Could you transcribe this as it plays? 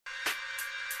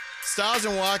Stiles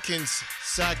and Watkins,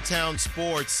 Sacktown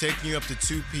Sports, taking you up to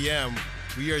 2 p.m.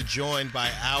 We are joined by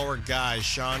our guy,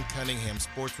 Sean Cunningham,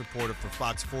 sports reporter for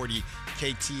Fox 40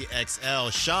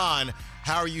 KTXL. Sean,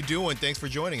 how are you doing? Thanks for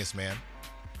joining us, man.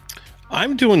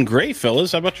 I'm doing great,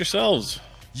 fellas. How about yourselves?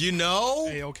 You know,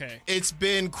 A-okay. It's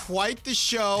been quite the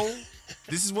show.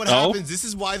 This is what happens. This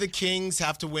is why the Kings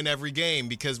have to win every game,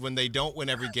 because when they don't win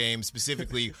every game,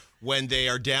 specifically when they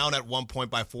are down at one point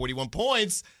by 41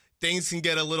 points, things can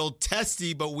get a little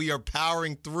testy, but we are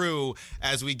powering through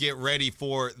as we get ready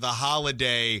for the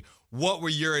holiday. What were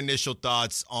your initial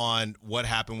thoughts on what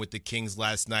happened with the Kings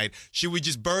last night? Should we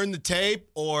just burn the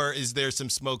tape, or is there some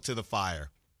smoke to the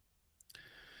fire?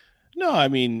 No, I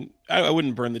mean, I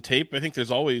wouldn't burn the tape. I think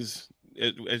there's always,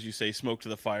 as you say, smoke to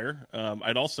the fire.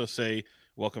 I'd also say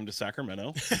welcome to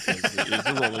Sacramento. Because it is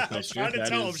a roller coaster. I tried to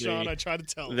tell him, Sean. I tried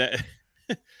to tell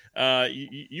him.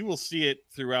 You will see it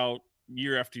throughout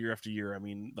year after year after year. I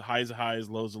mean, the highs of highs,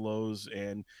 lows of lows,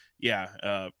 and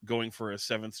going for a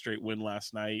 7th straight win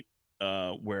last night,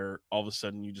 where all of a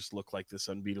sudden you just look like this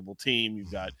unbeatable team.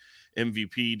 You've got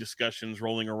MVP discussions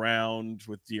rolling around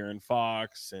with De'Aaron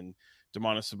Fox, and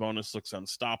Domantas Sabonis looks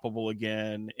unstoppable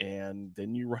again, and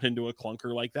then you run into a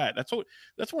clunker like that. That's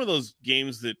one of those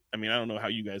games that, I mean, I don't know how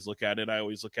you guys look at it. I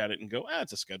always look at it and go,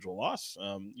 it's a schedule loss.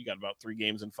 You got about 3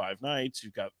 games in 5 nights.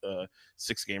 You've got a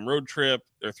 6-game road trip,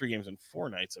 or 3 games in 4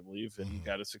 nights, I believe, and you've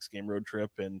got a 6-game road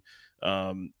trip, and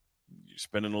you're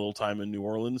spending a little time in New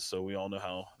Orleans, so we all know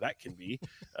how that can be.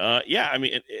 I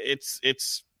mean,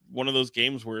 it's one of those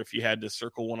games where if you had to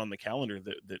circle one on the calendar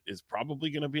that is probably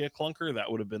going to be a clunker, that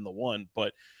would have been the one.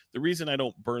 But the reason I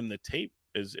don't burn the tape,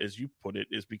 as you put it,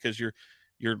 is because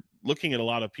you're looking at a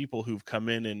lot of people who've come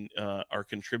in and are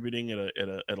contributing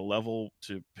at a level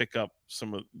to pick up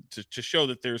to show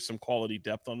that there's some quality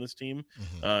depth on this team,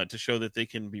 to show that they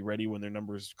can be ready when their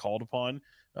number is called upon.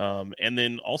 And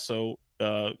then also,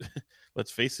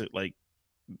 let's face it, like,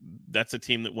 that's a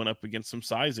team that went up against some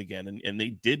size again, and they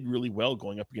did really well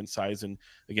going up against size and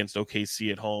against OKC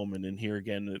at home, and then here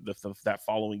again that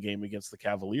following game against the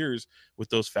Cavaliers with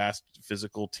those fast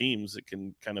physical teams that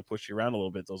can kind of push you around a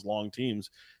little bit, those long teams.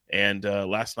 And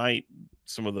last night,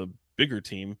 some of the bigger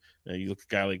team, you look at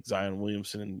a guy like Zion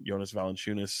Williamson and Jonas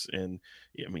Valanciunas, and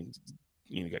I mean,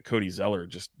 you got Cody Zeller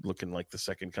just looking like the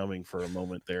second coming for a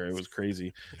moment there. It was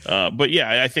crazy. But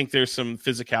I think there's some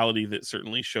physicality that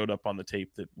certainly showed up on the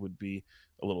tape that would be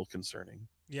a little concerning.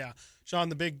 Yeah. Sean,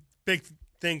 the big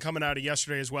thing coming out of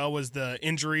yesterday as well was the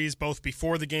injuries, both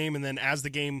before the game and then as the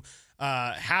game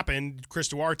happened. Chris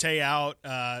Duarte out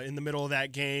in the middle of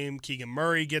that game. Keegan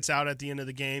Murray gets out at the end of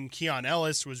the game. Keon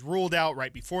Ellis was ruled out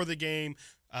right before the game.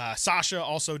 Sasha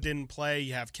also didn't play.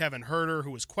 You have Kevin Huerter,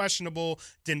 who was questionable,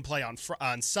 didn't play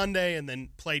on Sunday and then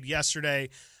played yesterday.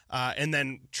 And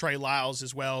then Trey Lyles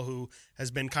as well, who has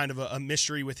been kind of a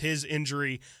mystery with his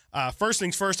injury. First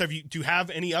things first, do you have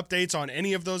any updates on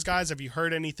any of those guys? Have you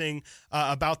heard anything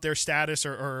about their status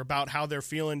or about how they're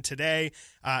feeling today?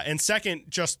 And second,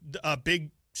 just a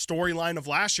big storyline of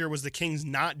last year was the Kings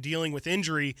not dealing with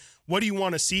injury. What do you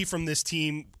want to see from this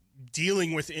team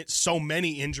dealing with so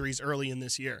many injuries early in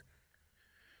this year?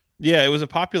 Yeah, it was a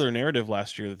popular narrative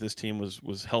last year that this team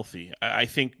was healthy. I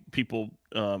think people,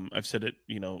 I've said it,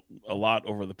 a lot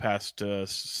over the past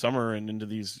summer and into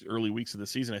these early weeks of the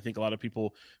season. I think a lot of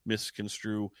people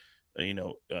misconstrue,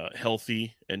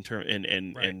 healthy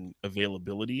and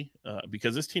availability,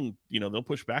 because this team, they'll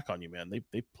push back on you, man.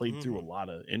 They played through a lot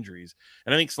of injuries,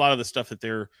 and I think a lot of the stuff that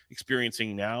they're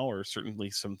experiencing now are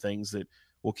certainly some things that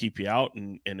will keep you out.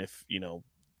 And if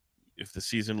the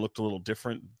season looked a little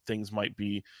different,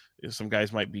 some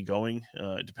guys might be going,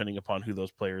 depending upon who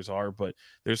those players are. But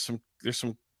there's some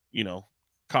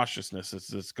cautiousness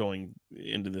that's going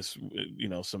into this,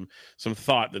 some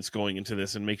thought that's going into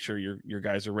this, and make sure your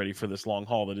guys are ready for this long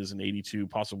haul that is an 82,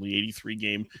 possibly 83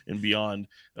 game and beyond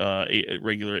a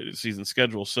regular season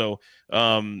schedule. So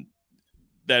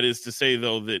that is to say,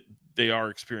 though, that they are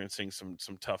experiencing some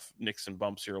tough nicks and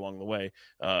bumps here along the way.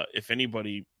 If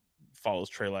anybody follows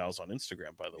Trey Lyles on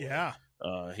Instagram, by the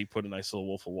way, he put a nice little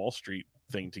Wolf of Wall Street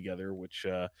thing together, which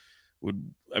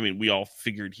we all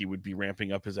figured he would be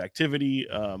ramping up his activity.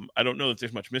 I don't know that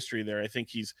there's much mystery there. I think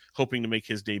he's hoping to make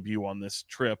his debut on this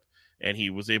trip, and he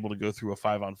was able to go through a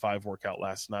 5-on-5 workout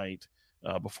last night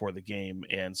before the game.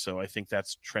 And so I think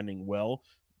that's trending well.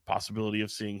 Possibility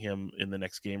of seeing him in the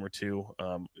next game or two.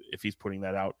 If he's putting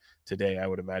that out today, I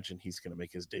would imagine he's going to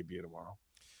make his debut tomorrow.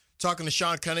 Talking to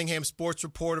Sean Cunningham, sports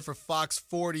reporter for Fox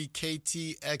 40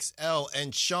 KTXL.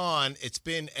 And Sean, it's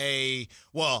been I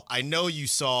know you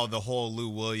saw the whole Lou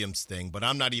Williams thing, but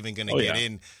I'm not even going to get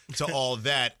into all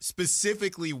that.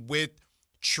 Specifically with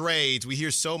trades, we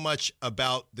hear so much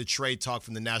about the trade talk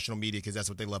from the national media because that's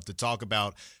what they love to talk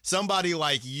about. Somebody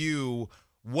like you,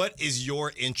 what is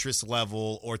your interest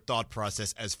level or thought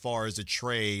process as far as a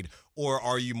trade? Or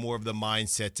are you more of the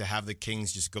mindset to have the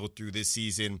Kings just go through this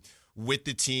season with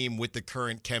the team, with the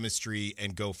current chemistry,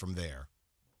 and go from there?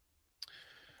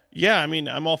 Yeah, I mean,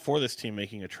 I'm all for this team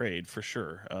making a trade for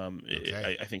sure.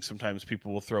 Okay. I think sometimes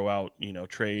people will throw out,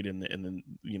 trade and then,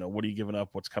 what are you giving up?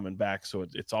 What's coming back? So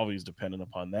it's always dependent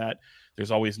upon that. There's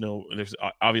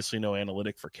obviously no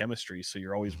analytic for chemistry. So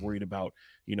you're always worried about,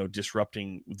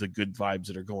 disrupting the good vibes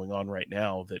that are going on right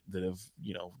now that have,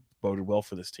 boded well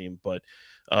for this team. But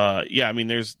yeah, I mean,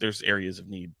 there's areas of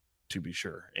need to be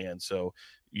sure. And so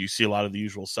you see a lot of the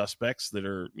usual suspects that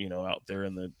are, out there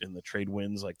in the trade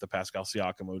wins, like the Pascal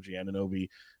Siakam, OG Anunoby,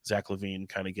 Zach LaVine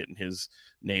kind of getting his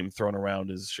name thrown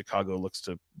around as Chicago looks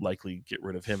to likely get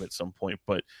rid of him at some point.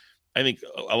 But I think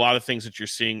a lot of things that you're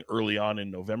seeing early on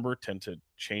in November tend to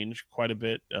change quite a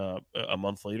bit a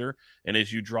month later. And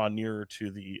as you draw nearer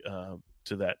to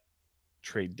to that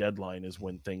trade deadline is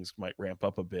when things might ramp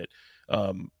up a bit.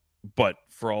 But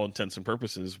for all intents and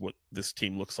purposes, what this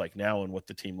team looks like now and what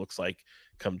the team looks like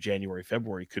come January,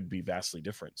 February could be vastly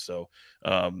different. So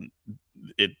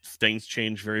things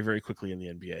change very, very quickly in the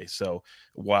NBA. So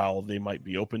while they might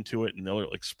be open to it and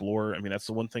they'll explore, I mean, that's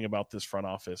the one thing about this front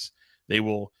office. They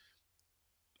will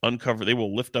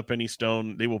lift up any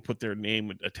stone. They will put their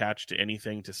name attached to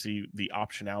anything to see the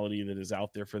optionality that is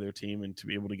out there for their team and to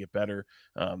be able to get better.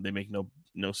 They make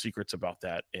no secrets about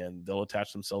that, and they'll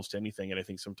attach themselves to anything. And I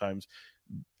think sometimes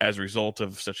as a result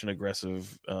of such an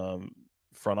aggressive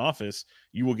front office,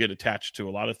 you will get attached to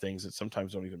a lot of things that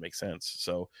sometimes don't even make sense.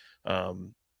 So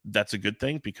that's a good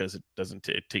thing because it doesn't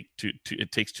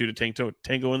it takes two to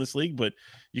tango in this league, but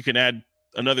you can add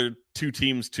another two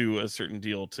teams to a certain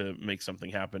deal to make something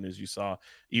happen, as you saw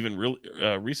even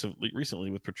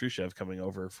recently with Petrusev coming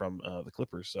over from the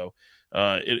Clippers. So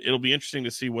it'll be interesting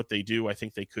to see what they do. I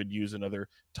think they could use another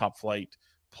top flight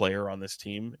player on this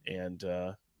team, and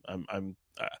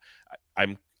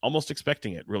I'm almost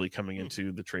expecting it really coming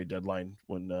into the trade deadline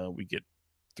when we get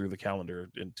through the calendar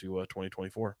into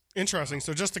 2024. Interesting.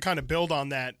 So just to kind of build on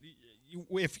that,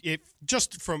 if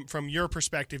just from your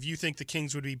perspective, you think the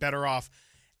Kings would be better off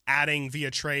adding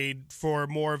via trade for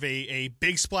more of a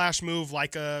big splash move,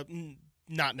 like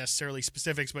not necessarily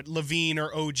specifics, but LaVine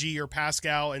or OG or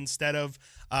Pascal, instead of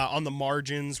on the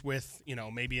margins with,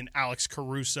 maybe an Alex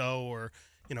Caruso or,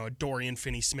 a Dorian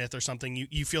Finney-Smith or something?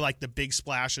 You feel like the big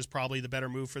splash is probably the better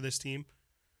move for this team?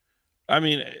 I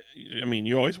mean,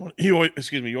 you always want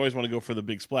to go for the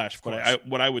big splash, but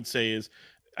what I would say is,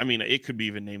 I mean, it could be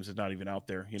even names that not even out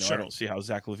there. Sure. I don't see how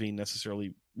Zach LaVine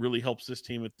necessarily really helps this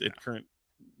team at current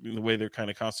the way they're kind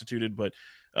of constituted. But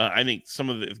I think some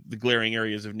of the glaring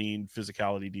areas of need,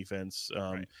 physicality, defense,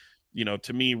 right.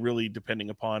 To me, really depending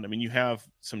upon. I mean, you have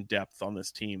some depth on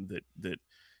this team that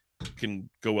can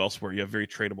go elsewhere. You have very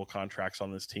tradable contracts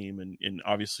on this team, and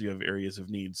obviously you have areas of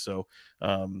need. So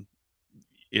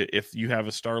if you have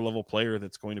a star level player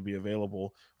that's going to be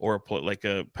available, or like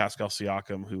a Pascal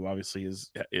Siakam, who obviously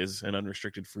is an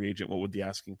unrestricted free agent, what would the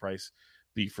asking price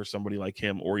be for somebody like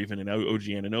him? Or even an OG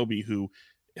Anunoby, who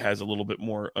has a little bit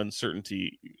more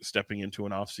uncertainty stepping into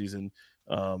an offseason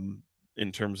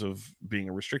in terms of being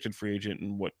a restricted free agent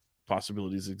and what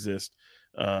possibilities exist.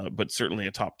 But certainly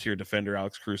a top tier defender,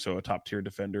 Alex Caruso, a top tier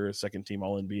defender, a second team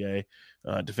All NBA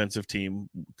defensive team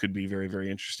could be very, very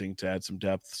interesting to add some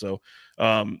depth. So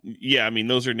yeah, I mean,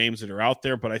 those are names that are out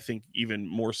there, but I think even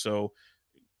more so,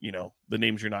 the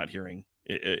names you're not hearing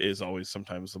is always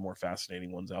sometimes the more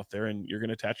fascinating ones out there, and you're going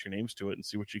to attach your names to it and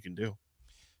see what you can do.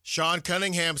 Sean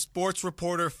Cunningham, sports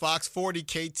reporter, Fox 40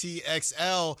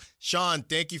 KTXL. Sean,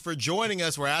 thank you for joining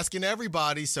us. We're asking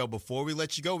everybody, so before we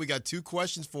let you go, we got two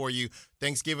questions for you.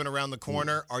 Thanksgiving around the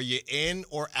corner. Are you in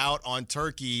or out on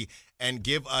turkey? And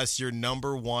give us your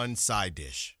number one side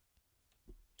dish.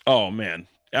 Oh, man.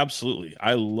 Absolutely.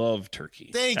 I love turkey.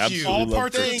 Thank you. All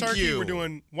parts of the Thank turkey. you. We're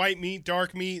doing white meat,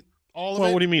 dark meat. All of it?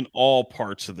 Well, what do you mean all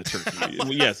parts of the turkey?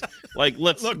 Yes. Like,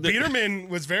 Look, Biederman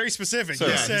was very specific. So,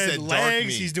 he yeah, said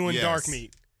legs, he's doing yes. dark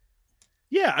meat.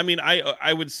 Yeah, I mean,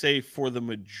 I would say for the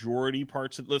majority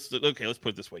parts of let's put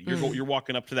it this way. You're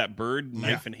walking up to that bird,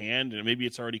 knife in hand, and maybe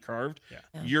it's already carved. Yeah.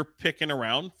 You're picking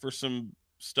around for some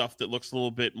stuff that looks a little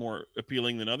bit more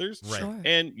appealing than others. Right. Sure.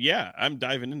 And yeah, I'm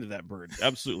diving into that bird.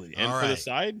 Absolutely. And All for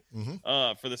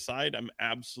right. the side, I'm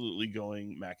absolutely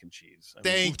going mac and cheese.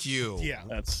 Thank you. Yeah.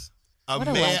 That's What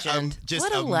a legend. Just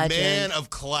What a a legend. man of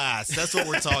class. That's what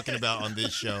we're talking about on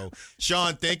this show.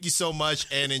 Sean, thank you so much,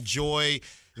 and enjoy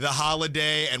the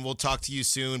holiday, and we'll talk to you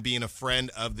soon, being a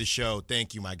friend of the show.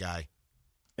 Thank you, my guy.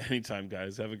 Anytime,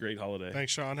 guys. Have a great holiday.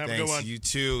 Thanks, Sean. Have a Thanks, good one. you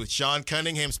too. Sean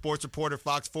Cunningham, sports reporter,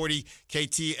 Fox 40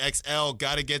 KTXL.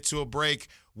 Got to get to a break.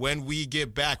 When we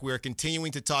get back, we are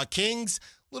continuing to talk Kings,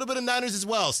 a little bit of Niners as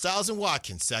well. Stiles and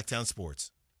Watkins, Sacktown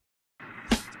Sports.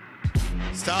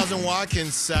 Stiles and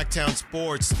Watkins, Sacktown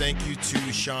Sports. Thank you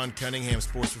to Sean Cunningham,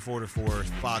 sports reporter for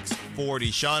Fox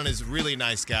 40. Sean is a really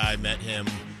nice guy. Met him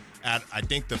at, I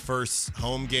think, the first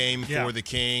home game for the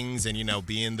Kings, and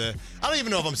being I don't even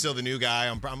know if I'm still the new guy.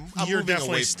 I'm You're moving definitely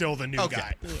away. still the new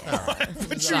guy. All right.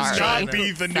 But you not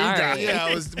be the new guy.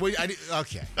 Yeah,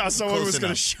 okay. Someone was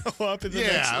going to show up in the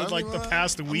next, the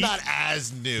past week. I'm not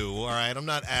as new, all right? I'm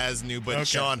not as new, but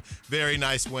Sean, very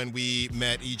nice when we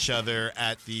met each other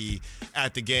at the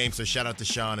game. So shout out to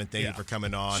Sean, and thank you for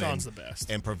coming on. Sean's the best.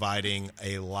 And providing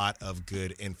a lot of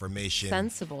good information.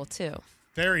 Sensible, too.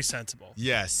 Very sensible.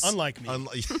 Yes. Unlike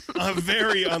me.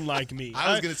 Very unlike me.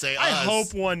 I was going to say I us.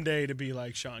 hope one day to be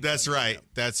like Sean. That's right.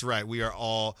 That's right. We are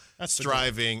all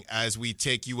striving as we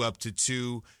take you up to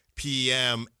 2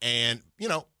 p.m. And,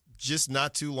 just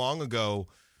not too long ago,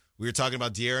 we were talking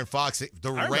about De'Aaron Fox,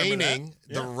 the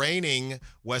reigning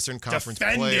Western Conference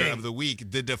Player of the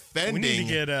Week, the defending. We need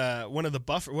to get one of the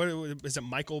Buffer. What is it?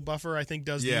 Michael Buffer, I think,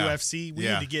 does the UFC. We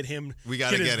need to get him. We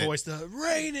got to get his voice. The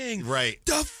reigning,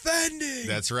 defending.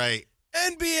 That's right.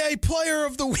 NBA Player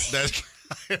of the Week.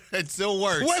 It still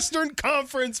works. Western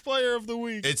Conference Player of the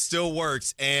Week. It still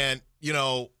works, and he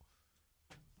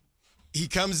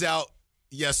comes out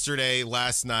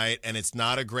last night, and it's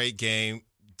not a great game.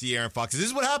 De'Aaron Fox. This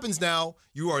is what happens now.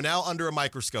 You are now under a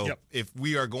microscope. Yep. If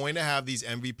we are going to have these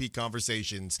MVP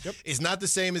conversations, it's not the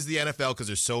same as the NFL because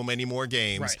there's so many more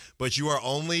games, but you are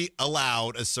only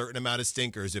allowed a certain amount of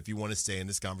stinkers if you want to stay in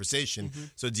this conversation. Mm-hmm.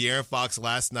 So De'Aaron Fox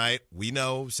last night, we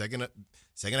know, second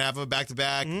half of a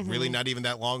back-to-back, really not even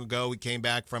that long ago, he came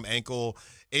back from ankle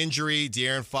injury.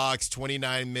 De'Aaron Fox,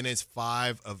 29 minutes,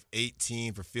 5 of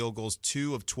 18 for field goals,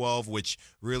 2 of 12, which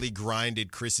really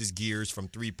grinded Chris's gears from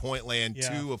three-point land,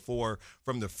 2 of 4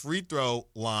 from the free throw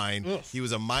line. Ugh. He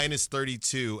was a minus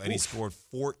 32, and he scored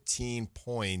 14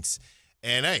 points.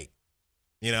 And, hey,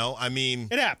 it happens.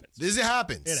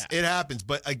 It happens.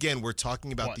 But, again, we're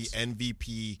talking about the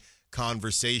MVP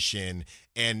conversation,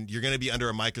 and you're going to be under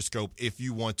a microscope if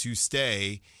you want to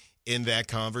stay in that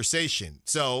conversation.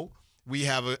 So we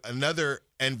have another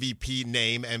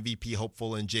MVP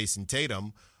hopeful in Jason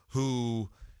Tatum, who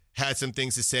had some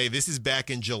things to say. This is back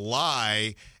in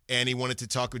July, and he wanted to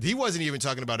talk. He wasn't even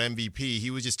talking about MVP.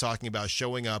 He was just talking about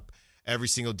showing up every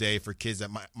single day for kids that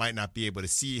might not be able to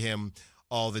see him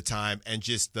all the time, and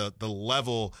just the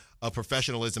level of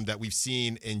professionalism that we've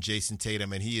seen in Jason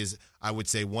Tatum. And he is, I would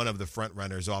say, one of the front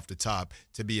runners off the top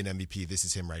to be an MVP. This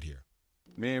is him right here.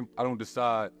 Man, I don't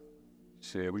decide.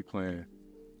 Shit, we playing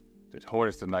the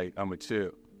hardest tonight. I'm a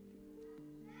chill.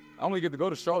 I only get to go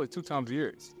to Charlotte 2 times a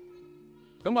year.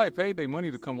 Somebody paid their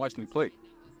money to come watch me play.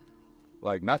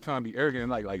 Like, not trying to be arrogant,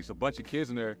 like it's a bunch of kids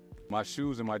in there, my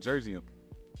shoes and my jersey.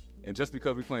 And just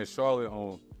because we playing Charlotte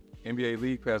on NBA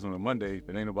League Pass on a Monday,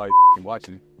 but ain't nobody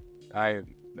watching it,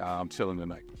 I'm chilling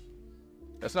tonight.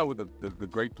 That's not what the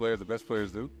great players, the best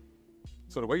players do.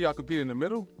 So the way y'all compete in the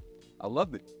middle, I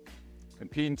loved it.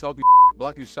 Competing, talking,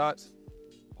 blocking shots,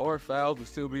 hard fouls, but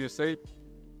still being safe.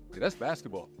 That's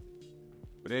basketball.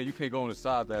 But then you can't go on the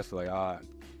side that's like,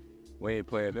 we ain't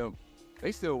playing them.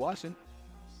 They still watching.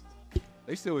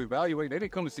 They still evaluate. They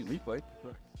didn't come to see me play.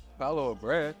 Paolo or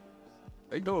Brad,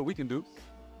 they know what we can do.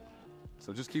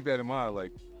 So just keep that in mind.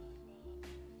 Like,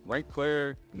 ranked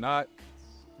player, not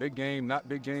big game,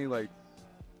 like,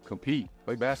 compete,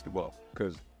 play basketball.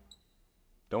 Because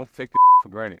don't take the for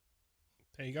granted.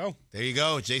 There you go. There you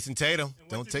go, Jason Tatum.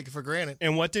 Don't take it for granted.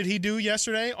 And what did he do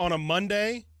yesterday on a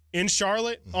Monday in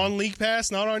Charlotte on League Pass,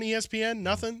 not on ESPN?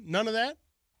 Nothing? None of that?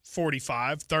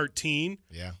 45, 13.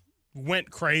 Yeah.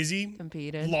 Went crazy.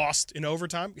 Competed. Lost in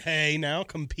overtime. Hey, now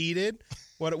competed.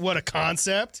 What a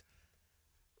concept.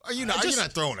 Are you not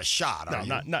throwing a shot, are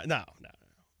you? No.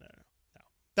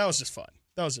 That was just fun.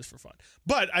 That was just for fun.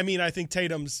 But, I think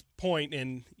Tatum's point,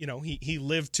 and, he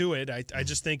lived to it. I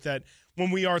just think that when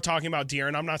we are talking about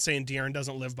De'Aaron, I'm not saying De'Aaron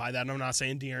doesn't live by that, and I'm not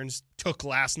saying De'Aaron's took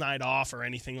last night off or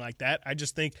anything like that. I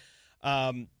just think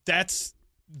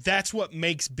that's what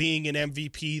makes being an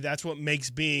MVP. That's what makes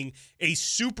being a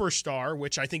superstar,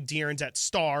 which I think De'Aaron's at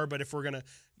star, but if we're going to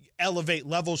elevate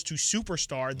levels to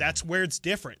superstar, that's where it's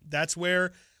different. That's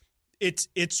where it's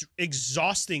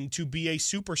exhausting to be a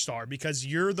superstar because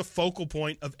you're the focal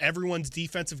point of everyone's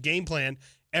defensive game plan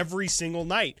every single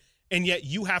night. And yet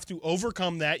you have to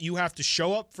overcome that. You have to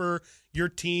show up for your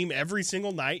team every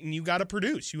single night, and you got to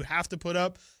produce. You have to put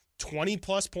up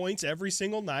 20-plus points every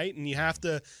single night, and you have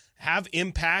to have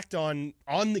impact on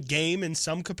the game in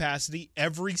some capacity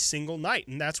every single night,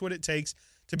 and that's what it takes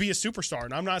to be a superstar.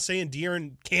 And I'm not saying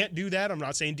De'Aaron can't do that. I'm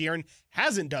not saying De'Aaron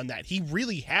hasn't done that. He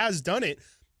really has done it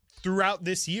throughout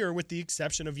this year with the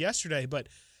exception of yesterday. But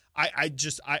I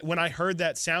when I heard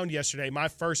that sound yesterday, my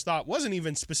first thought wasn't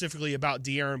even specifically about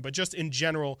De'Aaron, but just in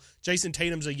general, Jason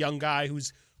Tatum's a young guy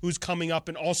who's coming up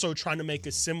and also trying to make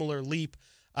a similar leap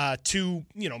to,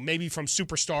 maybe from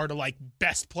superstar to like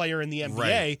best player in the NBA.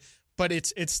 Right. But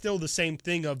it's still the same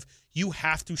thing of you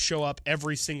have to show up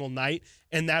every single night,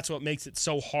 and that's what makes it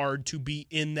so hard to be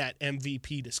in that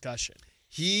MVP discussion.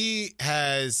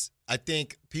 I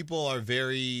think people are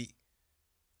very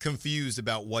confused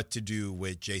about what to do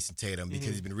with Jason Tatum because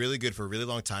he's been really good for a really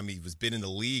long time. He was been in the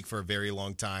league for a very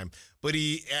long time, but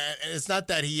it's not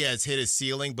that he has hit his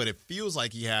ceiling, but it feels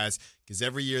like he has because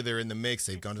every year they're in the mix.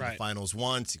 They've gone to the finals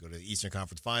once, you go to the Eastern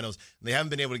Conference Finals, and they haven't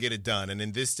been able to get it done. And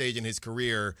in this stage in his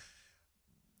career,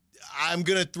 I'm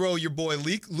going to throw your boy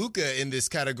Luka in this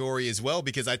category as well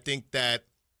because I think that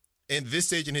in this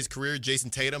stage in his career,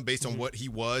 Jason Tatum, based on what he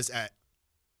was at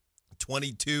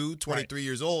 22, 23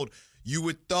 years old, you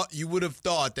would have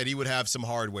thought that he would have some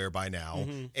hardware by now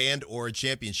and or a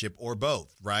championship or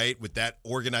both, right? With that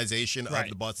organization of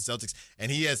the Boston Celtics,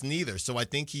 and he has neither. So I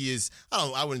think he is,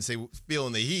 I wouldn't say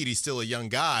feeling the heat. He's still a young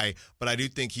guy, but I do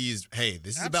think he's, hey,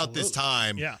 this is about this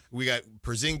time. Yeah. We got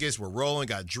Porzingis, we're rolling,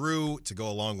 got Drew to go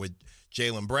along with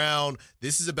Jaylen Brown.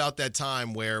 This is about that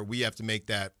time where we have to make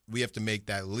that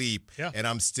leap. Yeah. And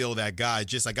I'm still that guy.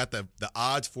 Just I got the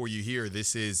odds for you here.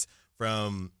 This is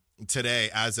from today,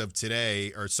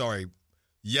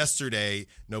 yesterday,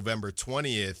 November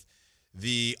 20th,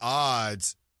 the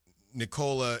odds,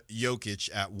 Nikola Jokic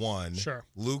at 1,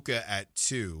 Luka at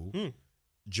 2,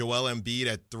 Joel Embiid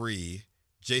at 3,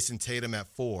 Jason Tatum at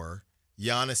 4,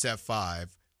 Giannis at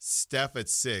 5, Steph at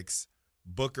 6,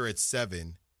 Booker at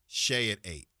 7, Shea at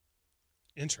 8.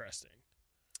 Interesting.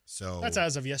 So that's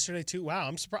as of yesterday too.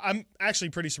 Wow, I'm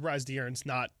actually pretty surprised De'Aaron's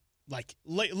not like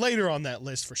later on that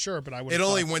list for sure, but I would. It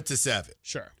only went to 7.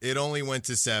 Sure. It only went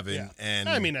to 7, and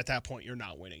I mean at that point you're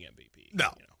not winning MVP.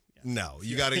 No,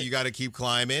 you gotta keep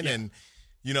climbing, and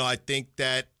I think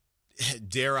that,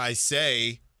 dare I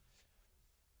say,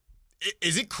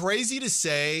 is it crazy to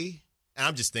say? And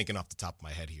I'm just thinking off the top of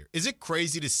my head here. Is it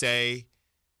crazy to say?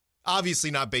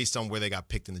 Obviously not based on where they got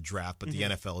picked in the draft, but the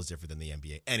NFL is different than the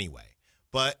NBA anyway.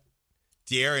 But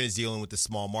De'Aaron is dealing with the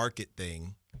small market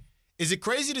thing. Is it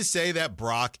crazy to say that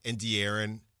Brock and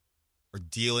De'Aaron are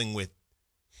dealing with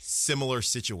similar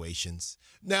situations?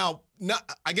 Now,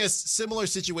 I guess similar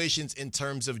situations in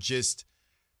terms of just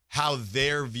how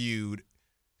they're viewed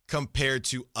compared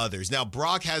to others. Now,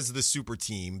 Brock has the super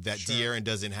team that De'Aaron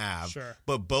doesn't have,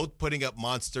 but both putting up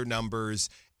monster numbers,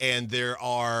 and there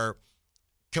are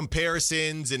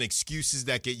comparisons and excuses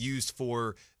that get used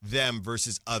for them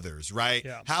versus others, right?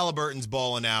 Yeah. Halliburton's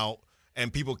balling out,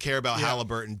 and people care about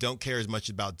Halliburton, don't care as much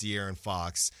about De'Aaron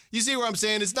Fox. You see what I'm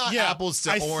saying? It's not apples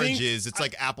to oranges. It's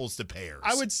like apples to pears.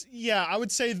 I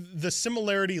would say the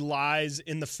similarity lies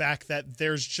in the fact that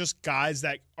there's just guys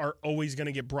that are always going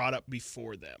to get brought up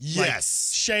before them.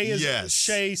 Yes. Like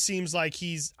Shea seems like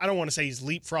I don't want to say he's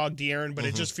leapfrogged De'Aaron, but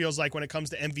it just feels like when it comes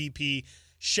to MVP,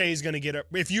 Shea's going to get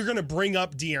if you're going to bring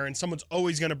up De'Aaron, someone's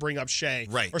always going to bring up Shea.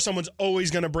 Right. Or someone's always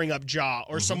going to bring up Ja.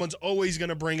 Or someone's always going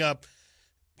to bring up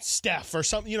Steph or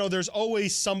something. There's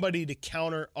always somebody to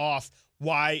counter off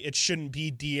why it shouldn't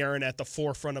be De'Aaron at the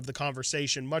forefront of the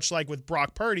conversation. Much like with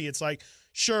Brock Purdy, it's like,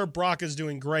 sure, Brock is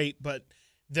doing great, but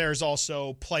there's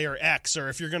also player X. Or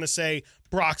if you're going to say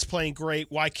Brock's playing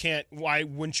great, why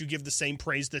wouldn't you give the same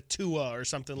praise to Tua or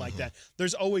something like that?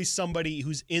 There's always somebody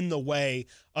who's in the way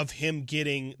of him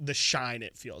getting the shine,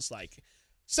 it feels like.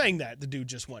 Saying that, the dude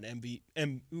just won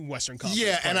Western Conference.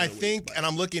 Yeah, and I think, and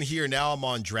I'm looking here, now I'm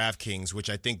on DraftKings, which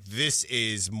I think this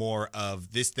is more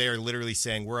of this. They're literally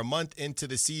saying we're a month into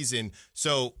the season.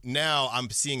 So now I'm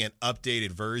seeing an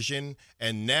updated version,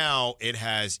 and now it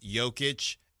has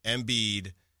Jokic,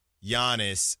 Embiid,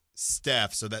 Giannis,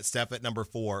 Steph. So that's Steph at number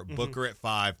 4, Booker at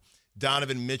 5,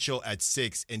 Donovan Mitchell at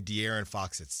 6, and De'Aaron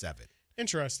Fox at 7.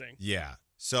 Interesting. Yeah.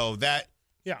 So that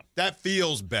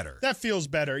feels better. That feels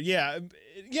better. Yeah.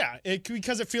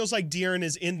 Because it feels like De'Aaron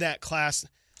is in that class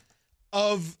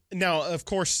of now. Of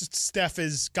course, Steph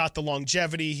has got the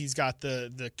longevity. He's got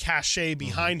the cachet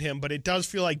behind him, but it does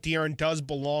feel like De'Aaron does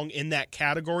belong in that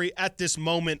category at this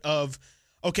moment of,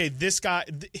 okay, this guy,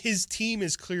 his team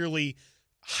is clearly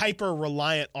hyper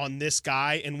reliant on this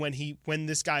guy, and when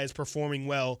this guy is performing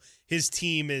well, his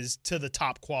team is to the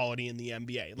top quality in the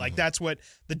NBA. Like that's what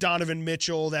the Donovan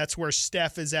Mitchell, that's where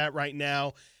Steph is at right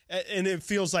now. and it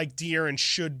feels like De'Aaron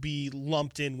should be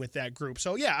lumped in with that group.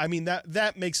 So yeah, I mean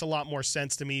that makes a lot more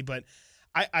sense to me. But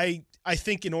I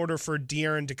think in order for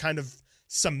De'Aaron to kind of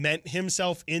cement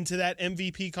himself into that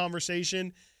MVP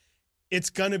conversation, it's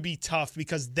gonna be tough,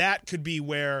 because that could be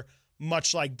where,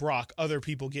 much like Brock, other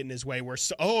people get in his way where,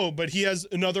 but he has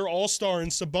another all-star in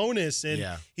Sabonis,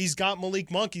 and he's got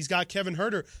Malik Monk, he's got Kevin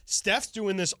Huerter. Steph's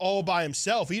doing this all by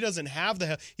himself. He doesn't have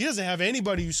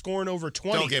anybody who's scoring over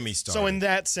 20. Don't get me started. So in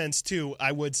that sense, too,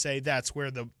 I would say that's where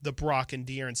the Brock and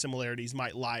De'Aaron similarities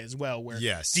might lie as well, where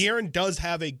De'Aaron does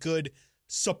have a good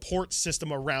support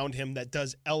system around him that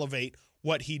does elevate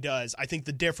what he does. I think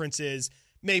the difference is,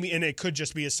 maybe, and it could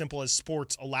just be as simple as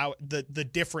sports allow the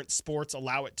different sports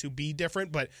allow it to be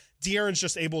different, but De'Aaron's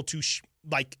just able to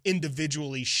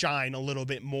individually shine a little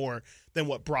bit more than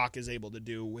what Brock is able to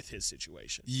do with his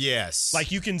situation. Yes.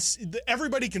 Like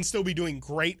everybody can still be doing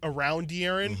great around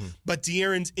De'Aaron, but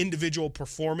De'Aaron's individual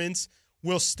performance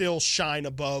will still shine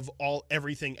above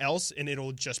everything else, and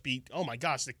it'll just be, oh my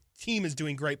gosh, the team is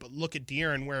doing great, but look at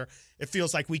De'Aaron, where it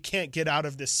feels like we can't get out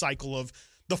of this cycle of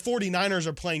the 49ers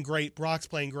are playing great, Brock's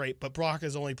playing great, but Brock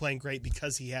is only playing great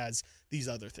because he has these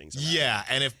other things around him.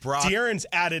 And if Brock... De'Aaron's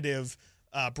additive,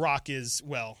 Brock is,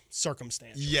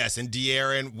 circumstantial. Yes, and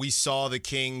De'Aaron, we saw the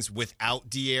Kings without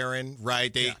De'Aaron,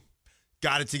 right? They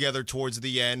got it together towards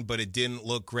the end, but it didn't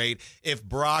look great. If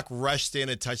Brock rushed in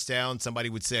a touchdown, somebody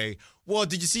would say, well,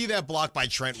 did you see that block by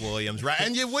Trent Williams, right?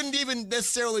 And you wouldn't even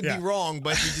necessarily be wrong,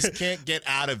 but you just can't get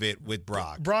out of it with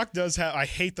Brock. Brock does have, I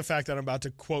hate the fact that I'm about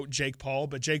to quote Jake Paul,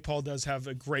 but Jake Paul does have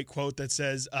a great quote that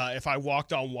says, if I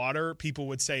walked on water, people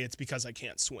would say it's because I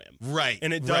can't swim. Right.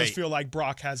 And it does feel like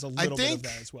Brock has a little bit of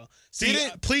that as well.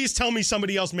 Please tell me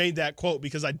somebody else made that quote,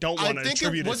 because I don't want to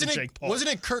attribute it to Jake Paul. Wasn't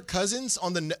it Kirk Cousins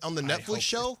on the Netflix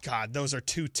show? God, those are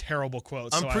two terrible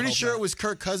quotes. I'm pretty sure it was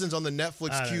Kirk Cousins on the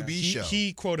Netflix QB show.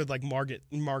 He quoted like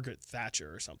Margaret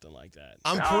Thatcher or something like that.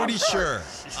 I'm pretty sure.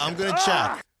 I'm going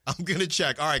to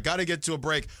check. All right, got to get to a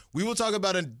break. We will talk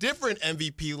about a different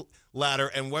MVP ladder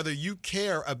and whether you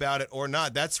care about it or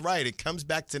not. That's right. It comes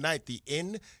back tonight, the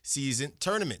in-season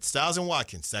tournament. Stiles and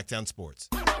Watkins, Sacktown Sports.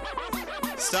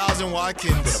 Stiles and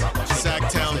Watkins,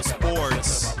 Sacktown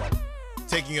Sports,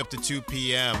 taking up to 2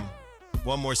 p.m.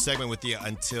 One more segment with you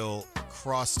until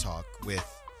crosstalk with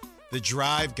the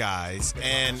Drive guys.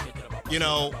 And,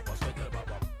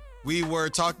 we were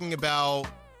talking about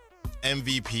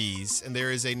MVPs, and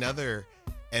there is another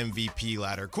MVP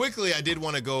ladder. Quickly, I did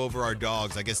want to go over our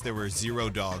dogs. I guess there were 0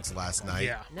 dogs last night.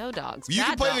 Yeah. No dogs. You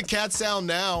can play the cat sound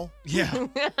now. Yeah. You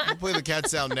can play the cat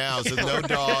sound now, so no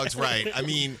dogs, right. I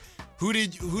mean, who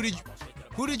did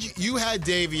you had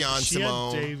Davion,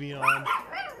 Simone. Had Davion.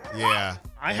 Yeah.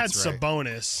 I had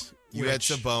Sabonis. You had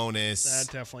Sabonis.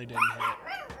 That definitely didn't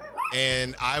hit.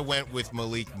 And I went with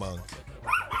Malik Monk.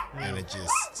 And it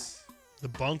just... The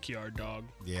bunkyard dog.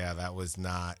 Yeah, that was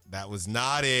not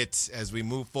it as we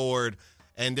move forward.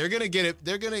 And they're gonna get it.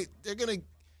 They're gonna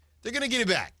get it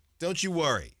back. Don't you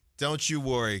worry.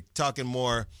 Talking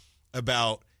more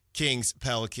about Kings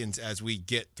Pelicans as we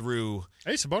get through.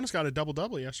 Hey, Sabonis got a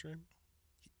double-double yesterday.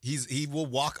 He will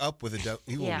walk up with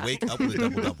he will wake up with a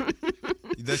double-double.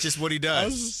 That's just what he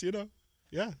does.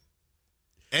 Yeah.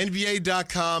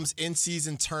 NBA.com's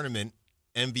in-season tournament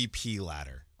MVP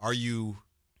ladder. Are you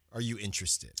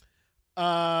interested?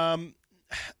 I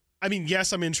mean,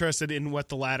 yes, I'm interested in what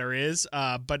the ladder is,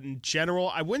 but in general,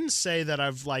 I wouldn't say that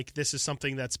this is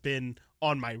something that's been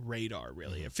on my radar,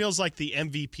 really. It feels like the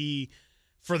MVP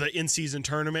for the in-season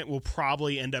tournament will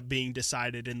probably end up being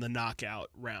decided in the knockout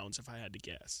rounds, if I had to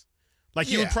guess.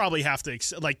 You would probably have to,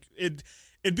 it'd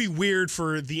be weird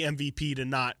for the MVP to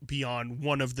not be on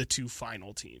one of the 2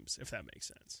 final teams, if that makes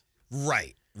sense.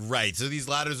 Right. So these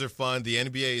ladders are fun. The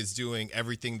NBA is doing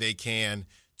everything they can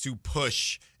to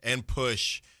push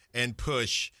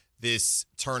this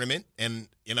tournament. And,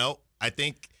 I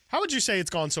think... How would you say it's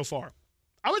gone so far?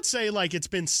 I would say, it's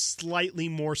been slightly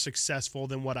more successful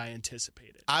than what I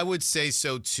anticipated. I would say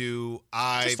so, too.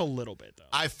 Just a little bit,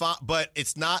 though. But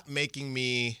it's not making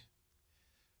me...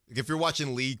 If you're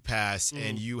watching League Pass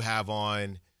and you have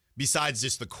on, besides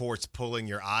just the courts pulling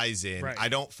your eyes in, I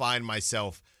don't find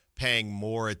myself paying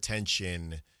more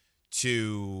attention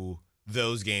to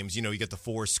those games. You get the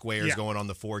 4 squares going on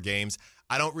the 4 games.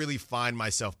 I don't really find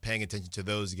myself paying attention to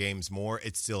those games more.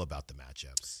 It's still about the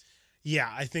matchups. Yeah,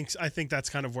 I think that's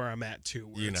kind of where I'm at too.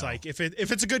 Where it's like if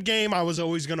it's a good game, I was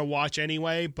always going to watch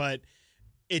anyway, but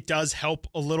it does help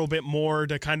a little bit more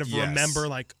to kind of remember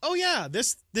oh yeah,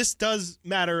 this does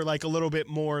matter a little bit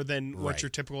more than what your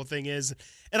typical thing is.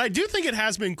 And I do think it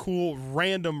has been cool.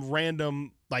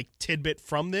 Random tidbit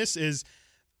from this is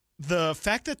the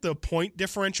fact that the point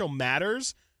differential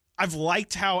matters, I've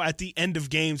liked how at the end of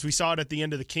games, we saw it at the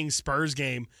end of the Kings-Spurs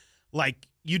game, like,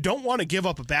 you don't want to give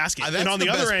up a basket. That's and on the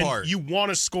other end, part. you want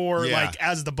to score, Yeah. like,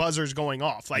 as the buzzer's going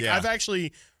off. Like, Yeah. I've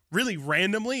actually... really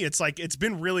randomly, it's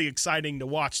been really exciting to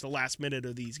watch the last minute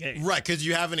of these games. Right, because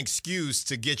you have an excuse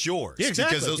to get yours. Yeah,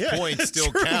 exactly. Because those Yeah, points that's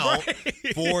still true, count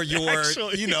right. for your,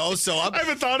 Actually, so I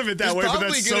haven't thought of it that way, but that's so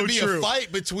probably going to be true. a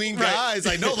fight between Right. guys.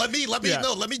 Like, no, let me Yeah.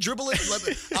 dribble it.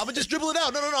 I'm going to just dribble it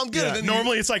out. No, I'm good. Yeah. And then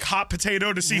Normally, it's like hot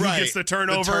potato to see Right. who gets the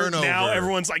turnover. The turnover. Now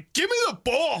everyone's like, give me the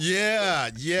ball.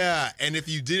 Yeah. And if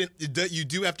you didn't, you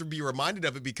do have to be reminded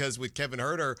of it, because with Kevin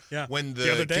Huerter, when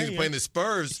The other the day, Kings were playing the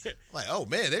Spurs, like, oh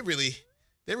man,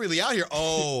 they're really out here.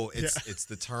 Oh, it's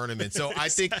the tournament. So I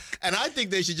think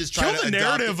they should just try Kill to the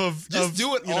adopt narrative it. of just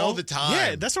do it all the time.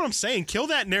 Yeah, that's what I'm saying. Kill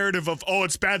that narrative of, oh,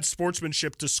 it's bad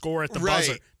sportsmanship to score at the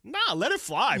buzzer. Nah, let it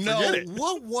fly. Forget it.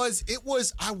 What was it?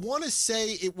 I want to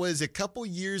say it was a couple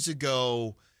years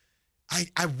ago.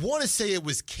 I want to say it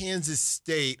was Kansas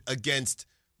State against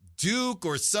Duke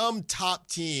or some top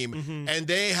team, and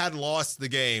they had lost the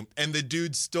game, and the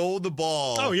dude stole the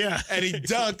ball. Oh, yeah. And he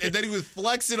dunked, and then he was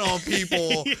flexing on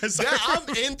people. Yes, I'm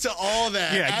into all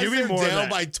that. Yeah, As give me they're more of down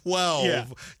that. by 12. Yeah.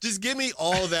 Just give me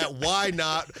all that. Why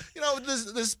not?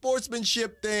 The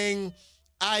sportsmanship thing,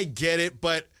 I get it,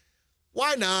 but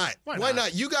why not? Why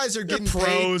not? You guys are getting pros.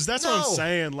 paid. That's what I'm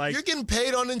saying. Like, you're getting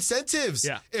paid on incentives.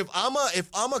 Yeah. If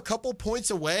I'm a couple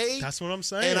points away, that's what I'm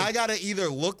saying. and I gotta either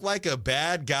look like a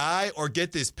bad guy or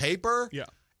get this paper,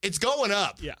 it's going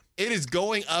up. Yeah. It is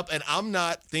going up, and I'm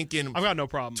not thinking I've got no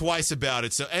problem twice about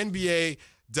it. So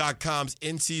NBA.com's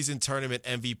in-season tournament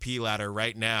MVP ladder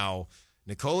right now.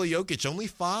 Nikola Jokic, only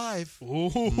 5.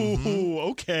 Ooh,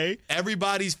 okay.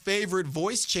 Everybody's favorite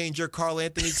voice changer, Karl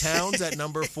Anthony Towns, at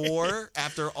number 4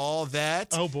 after all that.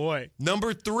 Oh, boy.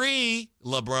 Number 3,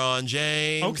 LeBron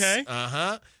James. Okay.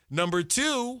 Number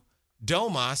 2,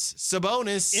 Domas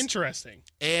Sabonis. Interesting.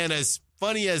 And as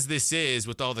funny as this is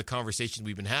with all the conversations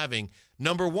we've been having,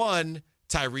 number 1,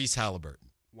 Tyrese Halliburton.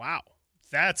 Wow.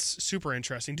 That's super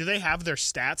interesting. Do they have their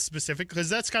stats specific? Because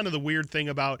that's kind of the weird thing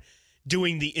about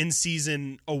doing the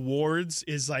in-season awards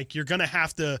is, like, you're going to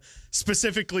have to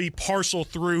specifically parcel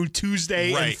through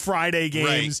Tuesday and Friday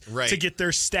games to get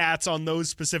their stats on those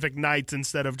specific nights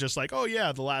instead of just like, oh,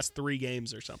 yeah, the last 3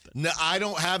 games or something. No, I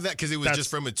don't have that because it was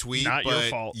just from a tweet. Not but your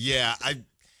fault. Yeah,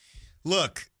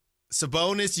 look,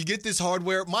 Sabonis, you get this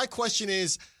hardware. My question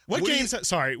is, What games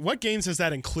has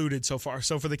that included so far?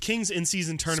 So for the Kings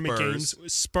in-season tournament games,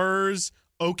 Spurs,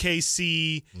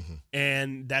 OKC,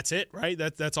 and that's it, right?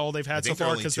 That's all they've had so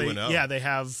far, because they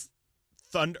have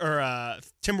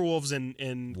Timberwolves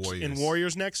and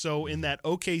Warriors next. So in that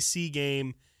OKC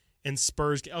game and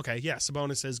Spurs,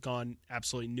 Sabonis has gone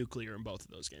absolutely nuclear in both of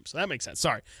those games. So that makes sense.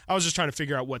 Sorry, I was just trying to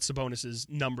figure out what Sabonis's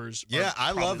numbers. Yeah,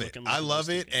 I love it. I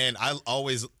love it, and I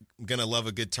always gonna love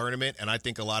a good tournament. And I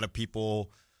think a lot of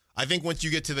people, once you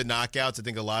get to the knockouts, I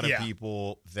think a lot of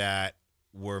people that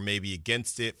were maybe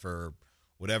against it for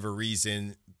whatever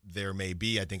reason there may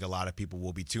be, I think a lot of people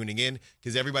will be tuning in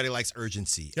because everybody likes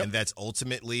urgency. Yep. And that's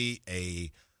ultimately a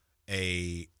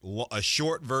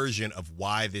short version of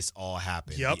why this all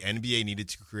happened. Yep. The NBA needed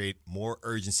to create more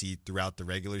urgency throughout the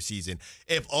regular season,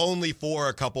 if only for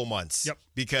a couple months. Yep.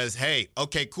 Because, hey,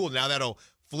 okay, cool. Now that'll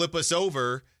flip us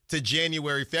over to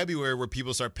January, February, where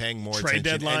people start paying more attention. Trade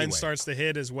deadline anyway. starts to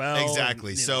hit as well.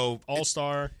 Exactly. And, so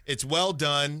All-Star. It's well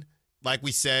done. Like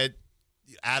we said,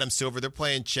 Adam Silver, they're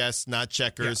playing chess, not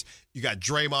checkers. Yeah. You got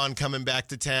Draymond coming back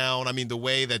to town. I mean, the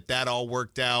way that all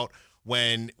worked out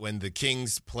when the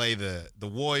Kings play the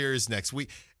Warriors next week,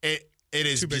 it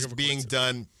is just being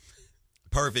done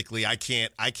perfectly. I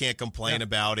can't complain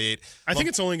about it. I think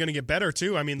it's only going to get better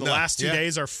too. I mean, the last 2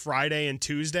 days are Friday and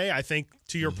Tuesday. I think,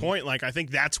 to your point, like, I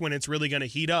think that's when it's really going to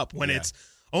heat up, when it's,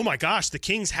 oh my gosh, the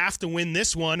Kings have to win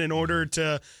this one in order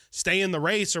to stay in the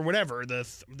race or whatever.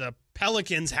 The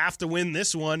Pelicans have to win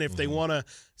this one if they want to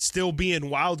still be in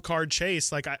wild card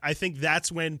chase. Like, I think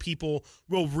that's when people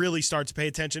will really start to pay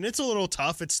attention. It's a little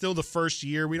tough. It's still the first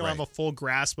year. We don't have a full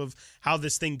grasp of how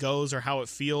this thing goes or how it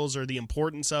feels or the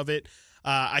importance of it.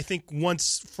 I think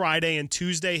once Friday and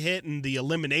Tuesday hit and the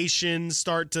eliminations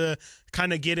start to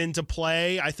kind of get into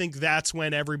play, I think that's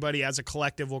when everybody as a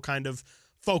collective will kind of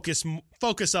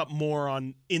focus up more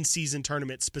on in-season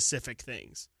tournament specific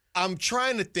things. I'm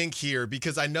trying to think here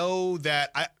because I know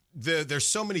that there's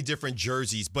so many different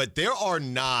jerseys, but there are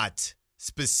not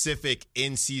specific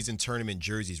in-season tournament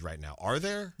jerseys right now, are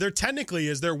there? There technically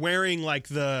is. They're wearing like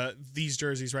these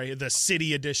jerseys right here, the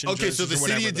City Edition. Okay, so the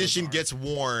City Edition gets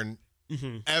worn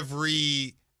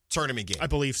every tournament game? I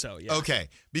believe so, yeah. Okay,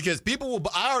 because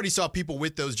I already saw people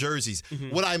with those jerseys.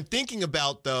 Mm-hmm. What I'm thinking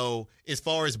about, though, as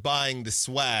far as buying the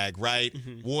swag, right?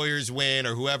 Mm-hmm. Warriors win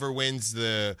or whoever wins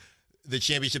the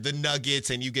championship, the Nuggets,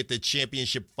 and you get the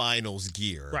championship finals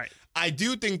gear. Right. I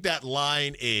do think that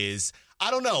line is,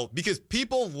 I don't know, because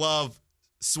people love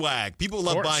swag. People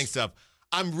love buying stuff.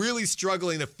 I'm really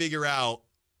struggling to figure out,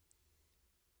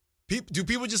 do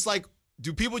people just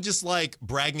like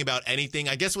bragging about anything?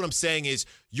 I guess what I'm saying is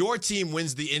your team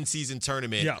wins the in-season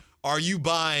tournament. Yeah. Are you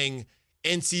buying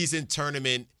in-season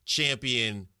tournament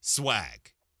champion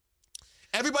swag?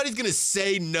 Everybody's going to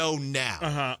say no now.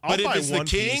 I'll but if buy it's the one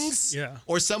Kings piece.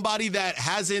 or somebody that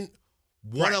hasn't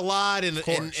won a lot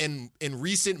in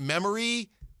recent memory,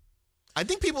 I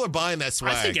think people are buying that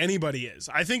swag. I think anybody is.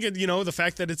 I think, the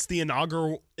fact that it's the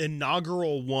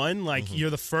inaugural one, like you're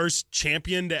the first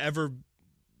champion to ever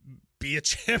be a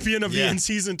champion of the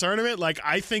in-season tournament. Like,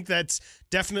 I think that's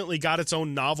definitely got its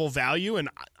own novel value. And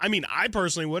I mean, I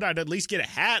personally would. I'd at least get a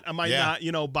hat. I might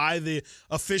not, buy the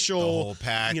official, the whole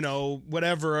pack.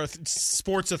 Whatever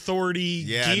Sports Authority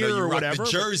gear you or rock whatever.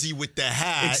 The jersey with the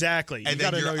hat. Exactly. And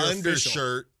then your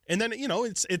undershirt. And then,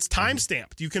 it's time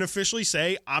stamped. You can officially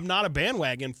say, I'm not a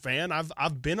bandwagon fan.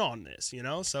 I've been on this,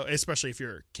 so especially if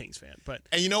you're a Kings fan.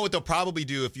 And you know what they'll probably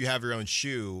do if you have your own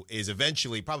shoe is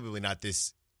eventually, probably not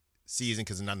this season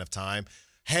because there's not enough time.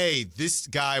 Hey, this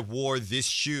guy wore this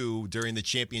shoe during the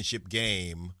championship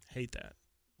game. Hate that.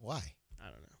 Why? I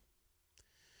don't know.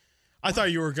 I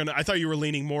thought you were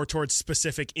leaning more towards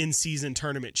specific in-season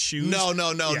tournament shoes. No.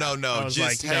 I was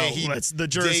Just like, the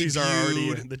jerseys debuted, are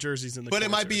already the jerseys in the. But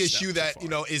it might be a shoe that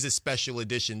far. is a special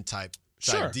edition type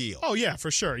deal. Oh yeah,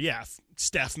 for sure. Yeah, if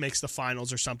Steph makes the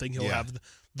finals or something, he'll have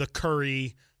the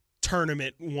Curry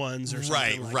tournament ones or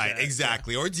something like right, that.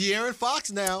 exactly. Or De'Aaron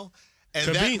Fox now. And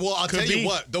Could be. I'll Could tell be. you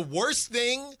what, the worst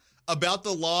thing about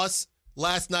the loss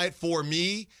last night for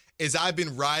me is I've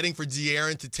been riding for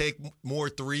De'Aaron to take more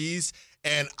threes,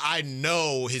 and I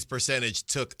know his percentage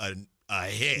took a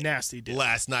hit Nasty did.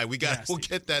 last night. We'll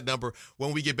get that number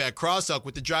when we get back. Cross Talk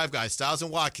with the Drive Guys, Stiles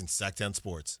and Watkins, Sacktown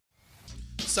Sports.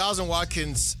 Stiles and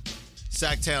Watkins,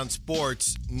 Sacktown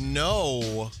Sports.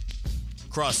 No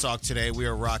Cross Talk today. We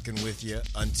are rocking with you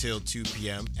until 2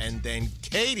 p.m. And then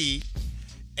Katie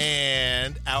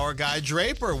and our guy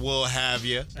Draper will have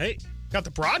you. Hey, got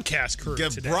the broadcast crew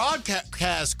today.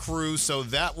 Broadcast crew, so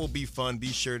that will be fun. Be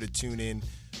sure to tune in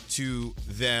to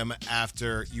them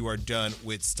after you are done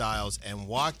with Stiles and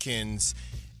Watkins.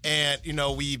 And,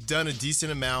 we've done a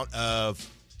decent amount of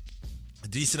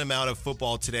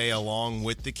football today along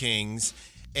with the Kings.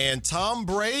 And Tom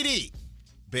Brady,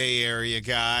 Bay Area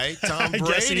guy, Tom Brady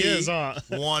guess he is, huh?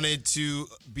 wanted to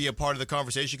be a part of the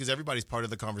conversation because everybody's part of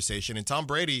the conversation. And Tom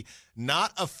Brady,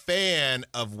 not a fan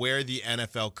of where the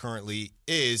NFL currently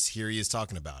is. Here he is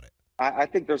talking about it. I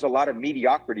think there's a lot of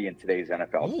mediocrity in today's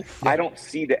NFL. I don't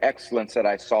see the excellence that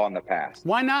I saw in the past.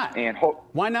 Why not?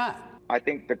 Why not? I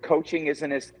think the coaching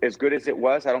isn't as good as it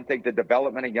was. I don't think the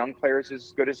development of young players is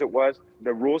as good as it was.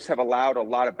 The rules have allowed a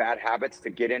lot of bad habits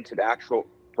to get into the actual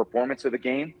performance of the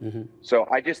game. Mm-hmm. So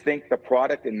I just think the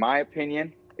product, in my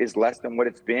opinion, is less than what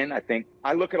it's been.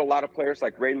 I look at a lot of players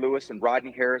like Ray Lewis and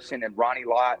Rodney Harrison and Ronnie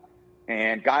Lott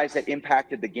and guys that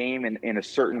impacted the game in a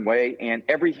certain way, and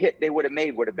every hit they would have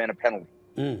made would have been a penalty.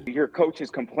 You hear coaches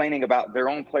complaining about their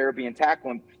own player being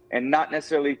tackled and not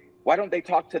necessarily, why don't they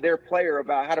talk to their player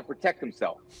about how to protect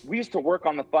himself? We used to work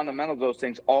on the fundamentals of those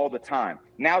things all the time.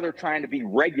 Now they're trying to be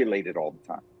regulated all the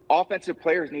time. Offensive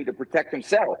players need to protect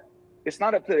themselves. It's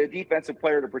not up to a defensive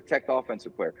player to protect the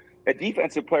offensive player. A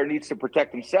defensive player needs to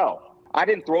protect himself. I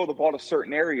didn't throw the ball to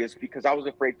certain areas because I was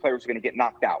afraid players were going to get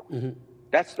knocked out. Mm-hmm.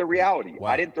 That's the reality. Wow.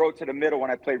 I didn't throw it to the middle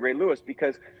when I played Ray Lewis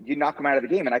because you knock him out of the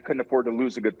game, and I couldn't afford to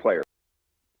lose a good player.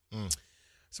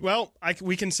 Well,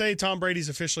 we can say Tom Brady's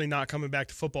officially not coming back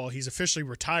to football. He's officially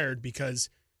retired because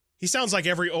he sounds like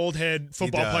every old head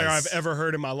football player I've ever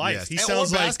heard in my life. Yes. He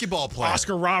sounds like basketball player.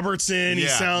 Oscar Robertson. He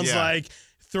sounds like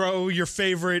throw your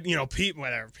favorite, Pete,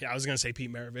 whatever. I was going to say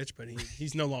Pete Maravich, but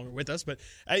he's no longer with us. But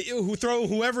throw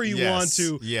whoever you want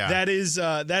to. Yeah.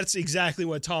 That's exactly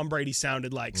what Tom Brady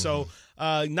sounded like. Mm-hmm.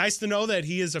 So nice to know that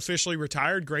he is officially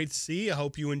retired. Great to see. I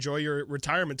hope you enjoy your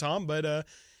retirement, Tom. But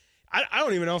I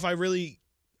don't even know if I really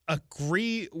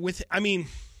agree with.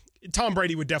 Tom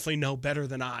Brady would definitely know better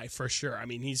than I, for sure.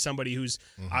 He's somebody who's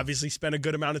obviously spent a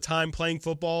good amount of time playing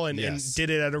football and did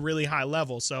it at a really high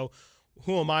level. So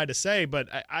who am I to say? But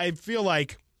I feel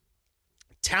like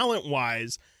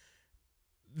talent-wise,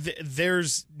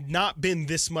 there's not been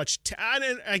this much.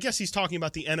 I guess he's talking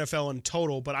about the NFL in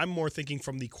total, but I'm more thinking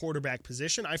from the quarterback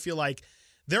position. I feel like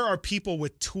there are people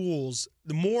with tools,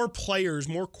 more players,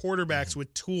 more quarterbacks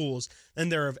with tools than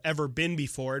there have ever been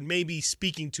before. And maybe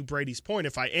speaking to Brady's point,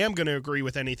 if I am going to agree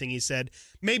with anything he said,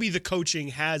 maybe the coaching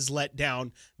has let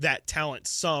down that talent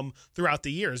some throughout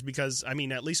the years. Because, I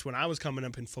mean, at least when I was coming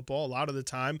up in football, a lot of the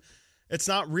time, it's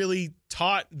not really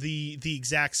taught the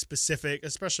exact specific,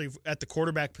 especially at the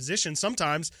quarterback position.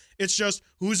 Sometimes it's just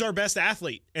who's our best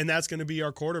athlete, and that's going to be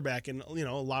our quarterback. And,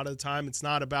 a lot of the time it's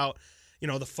not about,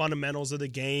 the fundamentals of the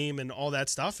game and all that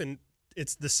stuff. And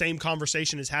it's the same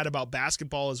conversation is had about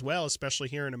basketball as well, especially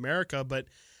here in America. But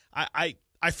I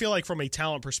feel like from a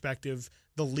talent perspective,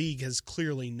 the league has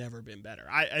clearly never been better.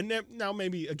 Now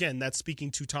maybe, again, that's speaking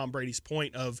to Tom Brady's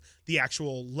point of the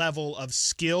actual level of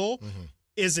skill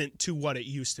isn't to what it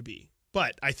used to be.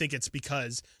 But I think it's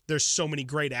because there's so many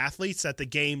great athletes that the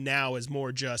game now is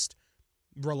more just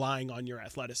relying on your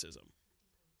athleticism.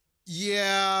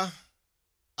 Yeah,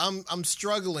 I'm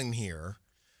struggling here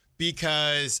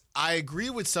because I agree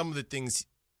with some of the things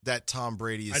that Tom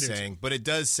Brady is saying, but it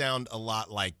does sound a lot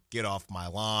like get off my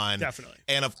lawn. Definitely.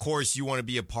 And of course you want to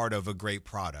be a part of a great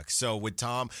product. So with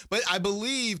Tom, but I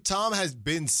believe Tom has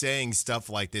been saying stuff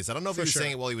like this. I don't know if he was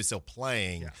saying it while he was still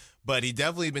playing, but he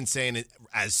definitely been saying it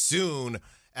as soon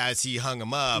as he hung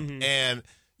him up. And,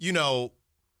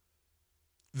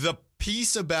 the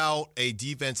piece about a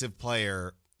defensive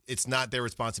player, it's not their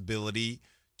responsibility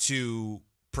to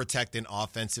protect an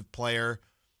offensive player.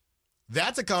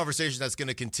 That's a conversation that's going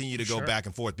to continue to go back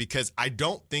and forth because I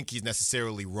don't think he's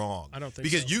necessarily wrong. I don't think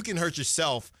because you can hurt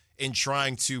yourself in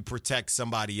trying to protect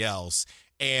somebody else,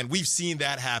 and we've seen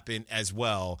that happen as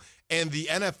well. And the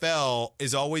NFL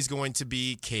is always going to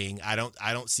be king. I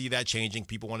don't see that changing.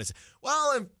 People want to say,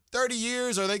 well, in 30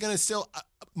 years, are they going to still?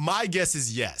 My guess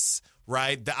is yes.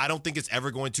 Right? I don't think it's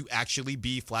ever going to actually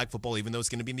be flag football, even though it's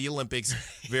going to be in the Olympics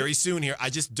very soon here. I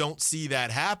just don't see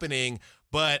that happening.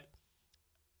 But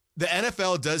the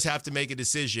NFL does have to make a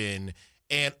decision.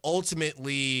 And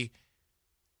ultimately,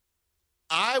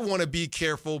 I want to be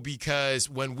careful because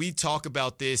when we talk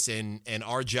about this and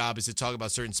our job is to talk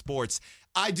about certain sports,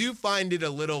 I do find it a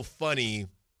little funny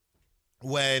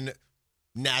when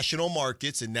national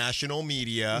markets and national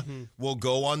media will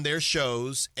go on their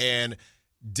shows and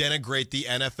denigrate the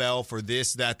NFL for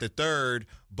this, that, the third,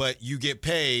 but you get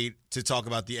paid to talk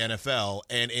about the NFL,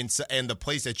 and the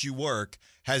place that you work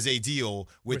has a deal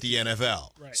with the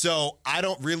NFL. Right. So I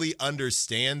don't really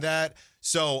understand that.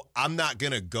 So I'm not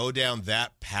going to go down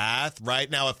that path right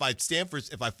now. If I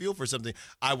feel for something,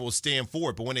 I will stand for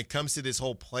it. But when it comes to this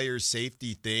whole player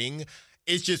safety thing,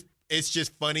 it's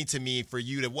just funny to me for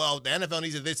you to, the NFL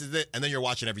needs this, and then you're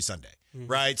watching every Sunday,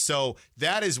 right? So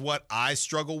that is what I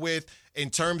struggle with in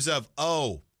terms of,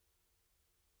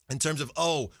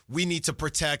 we need to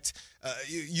protect,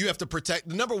 you have to protect,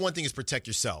 the number one thing is protect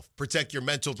yourself, protect your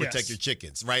mental, protect your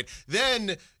chickens, right?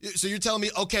 Then, so you're telling me,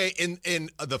 okay,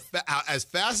 as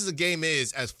fast as the game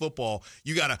is as football,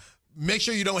 you got to make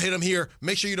sure you don't hit them here,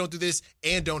 make sure you don't do this,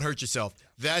 and don't hurt yourself.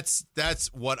 That's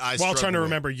what I struggle While trying to with.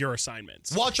 remember your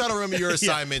assignments. While trying to remember your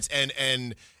assignments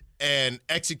and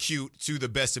execute to the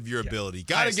best of your ability.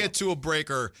 Got to get to a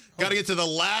break or got to get to the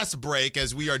last break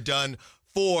as we are done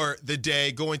for the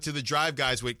day. Going to the Drive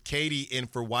Guys with Katie in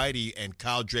for Whitey and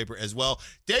Kyle Draper as well.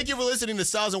 Thank you for listening to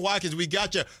Stiles and Watkins. We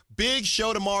got you. Big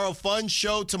show tomorrow. Fun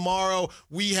show tomorrow.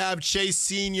 We have Chase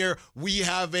Sr. We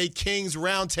have a Kings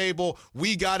Roundtable.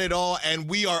 We got it all. And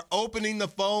we are opening the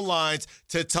phone lines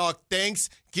to talk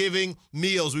Thanksgiving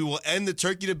meals. We will end the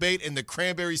turkey debate and the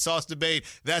cranberry sauce debate.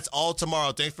 That's all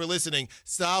tomorrow. Thanks for listening.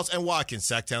 Stiles and Watkins,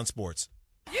 Sacktown Sports.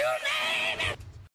 You name it!